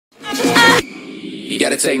You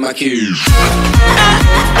gotta take my cues.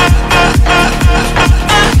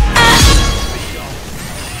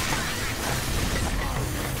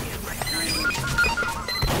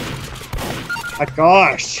 My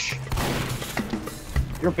gosh!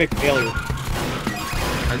 You're a big failure.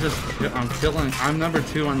 I'm number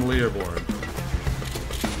 2 on the leaderboard.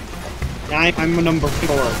 I'm a number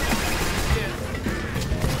 4.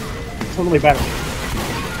 Totally better.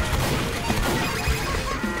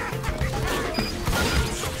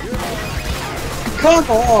 Come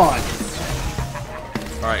on!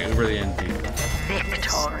 Alright, Uber the NT.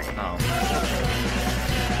 Victory. Oh.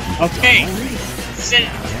 Okay.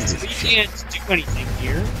 Since we can't do anything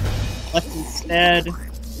here, let's instead,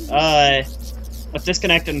 let's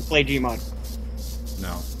disconnect and play Gmod.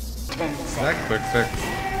 No. Is that quick fix?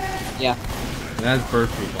 Yeah. It has bird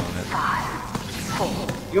poop on it. 5, 4,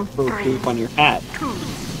 You have bird poop on your hat. 2,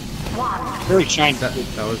 1. Very shiny. That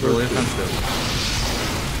was really offensive.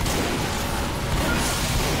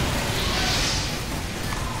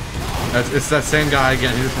 It's that same guy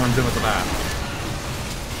again, he just runs in with the bat.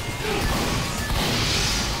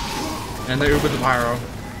 And they Ubered the pyro.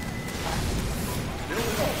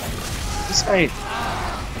 This guy...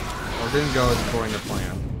 Well, it didn't go according to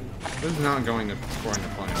plan. This is not going according to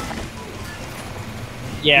plan.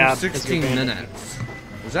 Yeah. 16 minutes.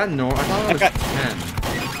 Was that normal? I thought it was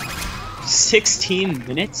 10. 16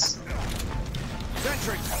 minutes?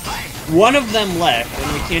 One of them left,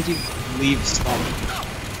 and we can't even leave spot.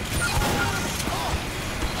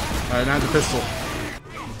 Alright, now the pistol.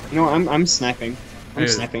 You know, I'm sniping. I'm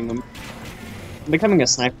sniping them. I'm becoming a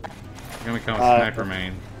sniper. I'm gonna become a sniper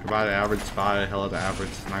main. Goodbye to average spy, hello to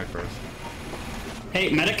average sniper. Hey,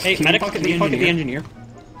 medic, Hey, can medic, you pocket can you pocket the engineer?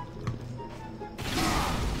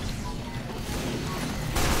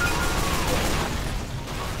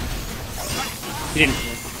 He didn't.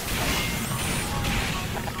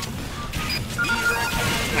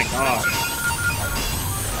 Oh my god.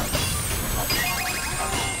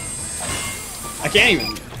 I can't even.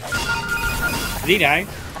 Did he die?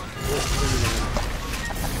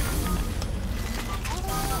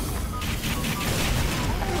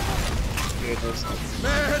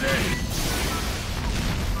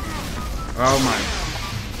 Oh my.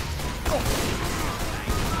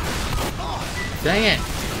 Dang it!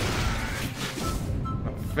 I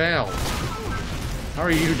failed. How are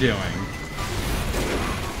you doing?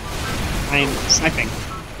 I'm sniping.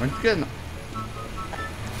 When'd you get an...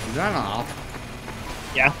 Is that an off?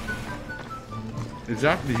 Yeah. Is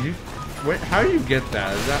that... Did you... Wait, how do you get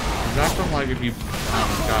that? Is that from like if you...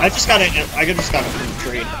 I just got it from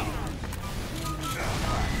trade.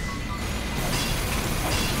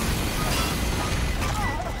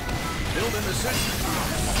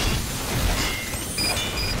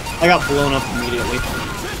 I got blown up immediately.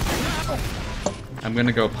 I'm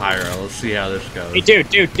gonna go pyro. Let's see how this goes. Hey,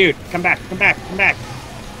 dude, come back.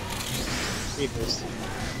 Read this.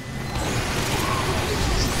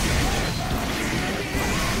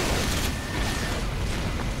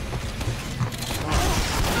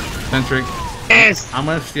 Sentry. Yes. I'm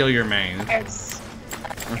gonna steal your main. Yes.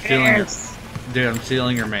 I'm stealing your... Dude, I'm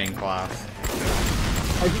stealing your main class.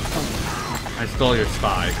 I stole your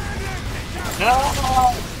spy.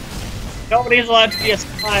 No! Nobody's allowed to be a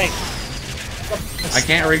spy. I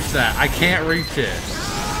can't reach that. I can't reach it.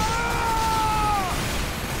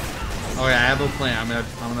 Oh yeah, I have a plan. I'm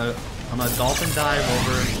gonna dolphin dive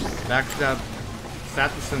over, backstab,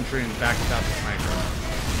 stab the sentry, and backstab the sniper.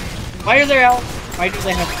 Why are they out? Why do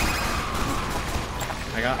they have?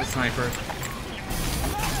 I got the sniper.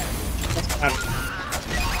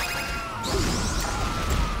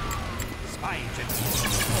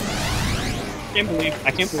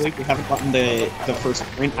 I can't believe we haven't gotten the first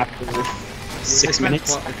point after 6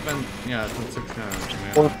 minutes. It's been 6 minutes.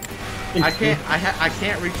 Man. Or, I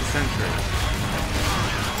can't reach the sentry.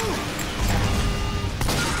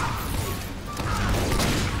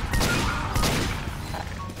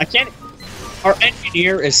 I can't. Our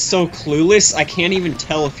engineer is so clueless. I can't even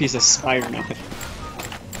tell if he's a spy or not.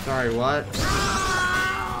 Sorry, what?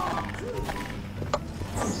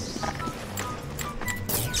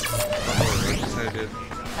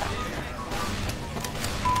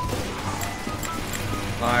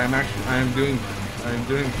 I'm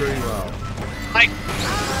doing pretty well.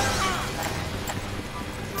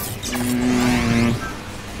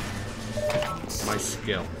 My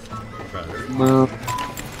skill, brother. No.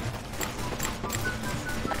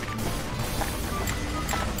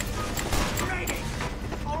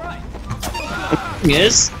 The thing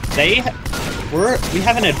is, we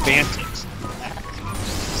have an advantage.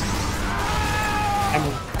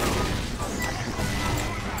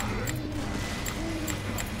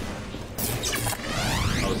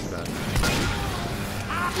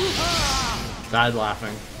 Died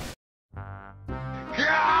laughing. Well,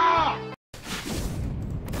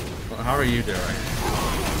 how are you doing?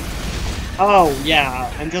 Oh, yeah,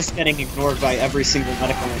 I'm just getting ignored by every single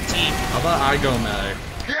medical on the team. How about I go medic?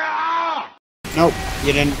 Nope,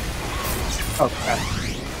 you didn't. Oh, crap.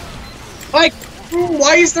 Like,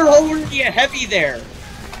 why is there already a heavy there?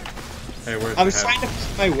 Hey, where's I was the trying to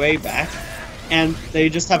push my way back, and they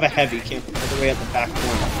just have a heavy camping all the way at the back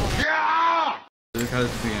corner. Because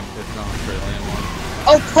it's an Australian one.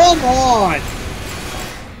 Oh, come on!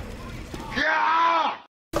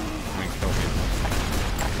 I mean, kill me.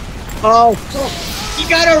 Oh, he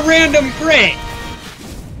got a random crit!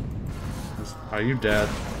 Are you dead?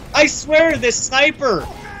 I swear, this sniper!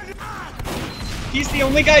 He's the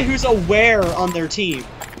only guy who's aware on their team.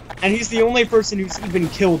 And he's the only person who's even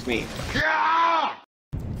killed me.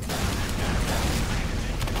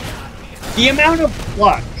 The amount of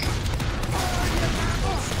luck.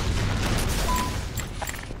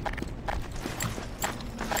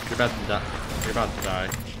 You're about to die. You're about to die.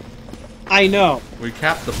 I know. We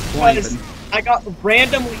capped the point. Because I got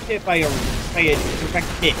randomly hit by a direct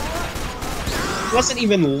hit. He wasn't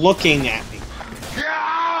even looking at me.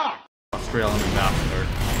 Australian ambassador.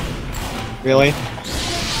 Really?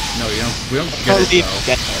 No, you don't. We don't get it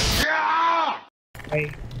though.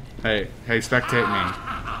 Wait. Hey, spectate me.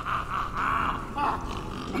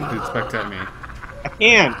 Dude, spectate me. I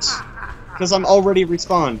can't. Because I'm already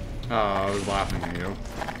respawned. Oh, I was laughing at you.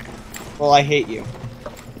 Well, I hate you.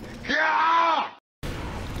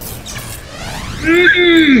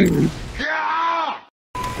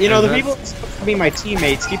 You know, the people who are supposed to be my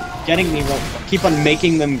teammates keep getting me, keep on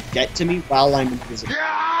making them get to me while I'm invisible.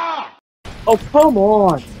 Oh, come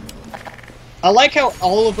on! I like how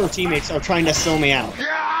all of our teammates are trying to sell me out.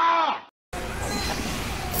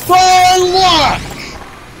 The luck!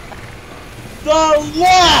 The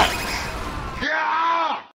luck!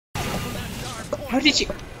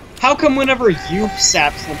 How come whenever you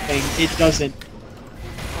sap something, it doesn't...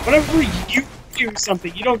 Whenever you do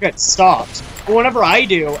something, you don't get stopped. But whenever I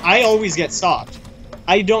do, I always get stopped.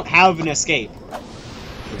 I don't have an escape.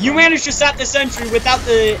 You managed to sap the sentry without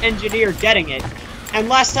the engineer getting it. And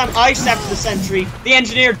last time I sapped the sentry, the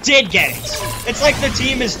engineer did get it. It's like the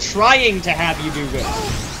team is trying to have you do good.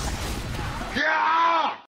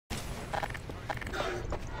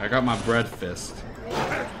 I got my bread fist.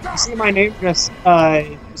 You see my name? Just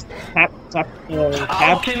tap the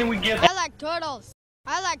How tab. can we get? I like turtles.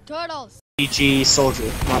 I like turtles. PG soldier,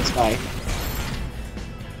 not spy.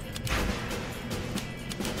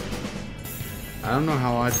 I don't know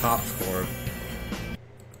how I top scored.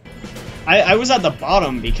 I was at the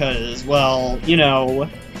bottom because, well, you know,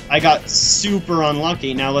 I got super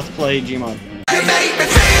unlucky. Now let's play Gmod. You make me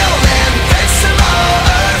feel